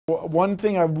One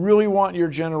thing I really want your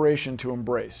generation to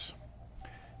embrace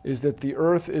is that the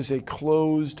Earth is a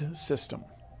closed system.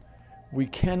 We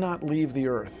cannot leave the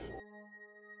Earth.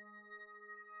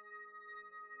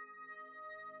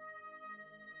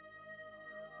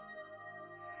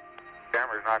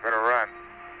 Camera's not going to run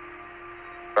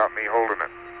without me holding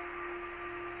it.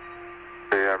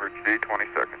 The average D, 20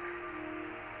 seconds.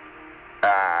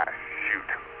 Ah, shoot.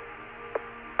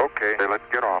 Okay, hey, let's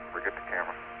get off. Forget the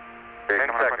camera. Okay, 10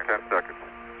 seconds. 10 seconds.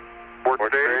 Port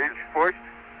stage pushed.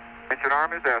 Engine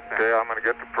arm is S. Okay, I'm going to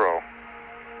get the pro.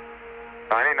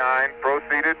 99,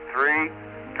 proceeded. 3,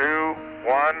 2,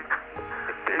 1.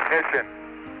 Ignition.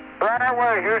 Right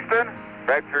away, Houston.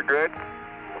 Vector good.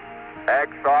 Ag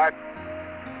side.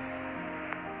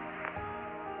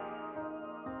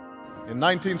 In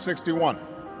 1961,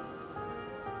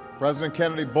 President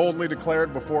Kennedy boldly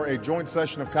declared before a joint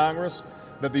session of Congress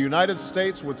that the United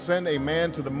States would send a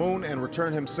man to the moon and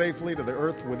return him safely to the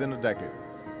Earth within a decade.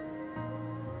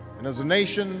 And as a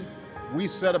nation, we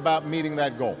set about meeting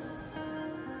that goal,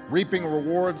 reaping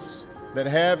rewards that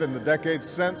have, in the decades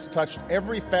since, touched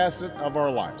every facet of our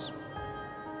lives.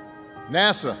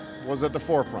 NASA was at the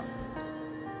forefront.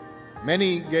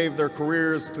 Many gave their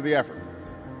careers to the effort,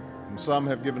 and some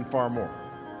have given far more.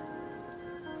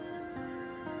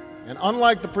 And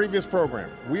unlike the previous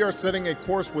program, we are setting a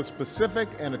course with specific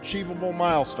and achievable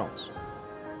milestones.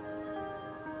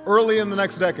 Early in the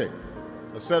next decade,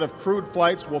 a set of crewed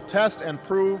flights will test and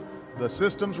prove the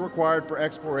systems required for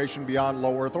exploration beyond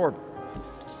low Earth orbit.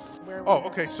 Oh,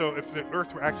 okay, so if the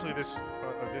Earth were actually this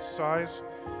size,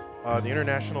 the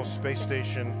International Space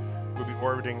Station would be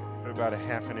orbiting about a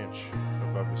 ½ an inch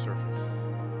above the surface.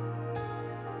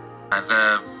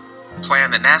 The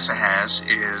plan that NASA has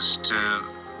is to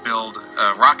build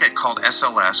a rocket called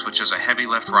SLS, which is a heavy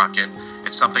lift rocket.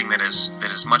 It's something that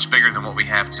is much bigger than what we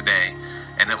have today,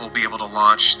 and it will be able to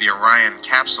launch the Orion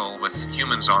capsule with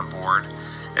humans on board,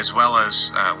 as well as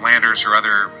landers or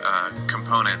other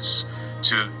components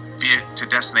to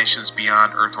destinations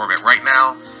beyond Earth orbit. Right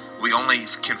now, we only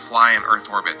can fly in Earth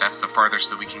orbit. That's the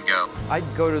farthest that we can go.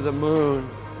 I'd go to the moon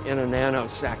in a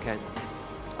nanosecond.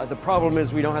 The problem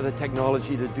is we don't have the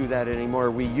technology to do that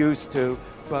anymore. We used to,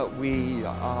 but we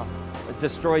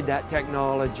destroyed that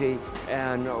technology,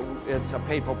 and it's a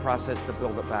painful process to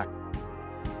build it back.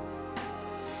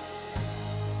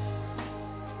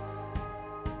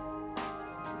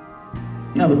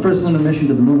 You know, the first lunar mission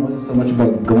to the moon wasn't so much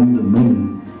about going to the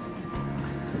moon.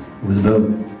 It was about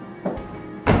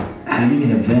having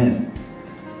an event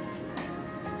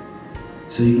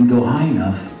so you can go high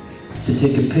enough to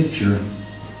take a picture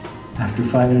after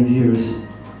 500 years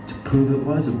to prove it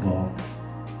was a ball.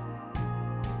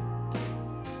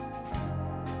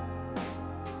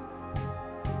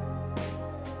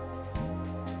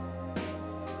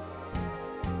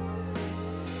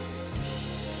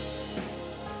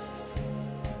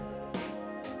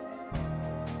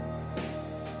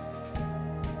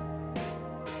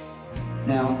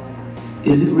 Now,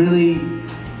 is it really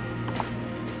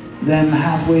then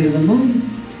halfway to the moon?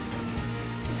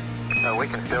 We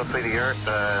can still see the Earth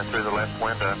through the left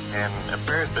window, and it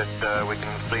appears that we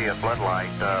can see a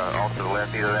floodlight off to the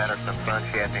left, either that or some sun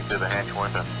shining through the hatch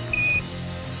window.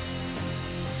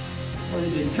 Or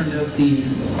they just turned out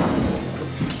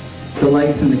the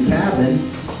lights in the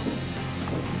cabin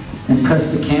and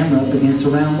pressed the camera up against a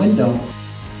round window.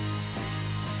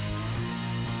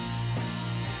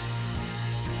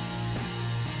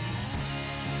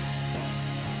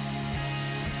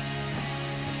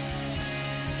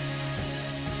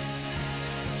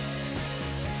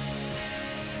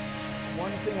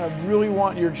 One thing I really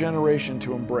want your generation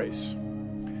to embrace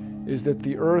is that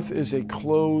the Earth is a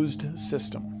closed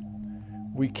system.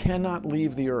 We cannot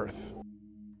leave the Earth.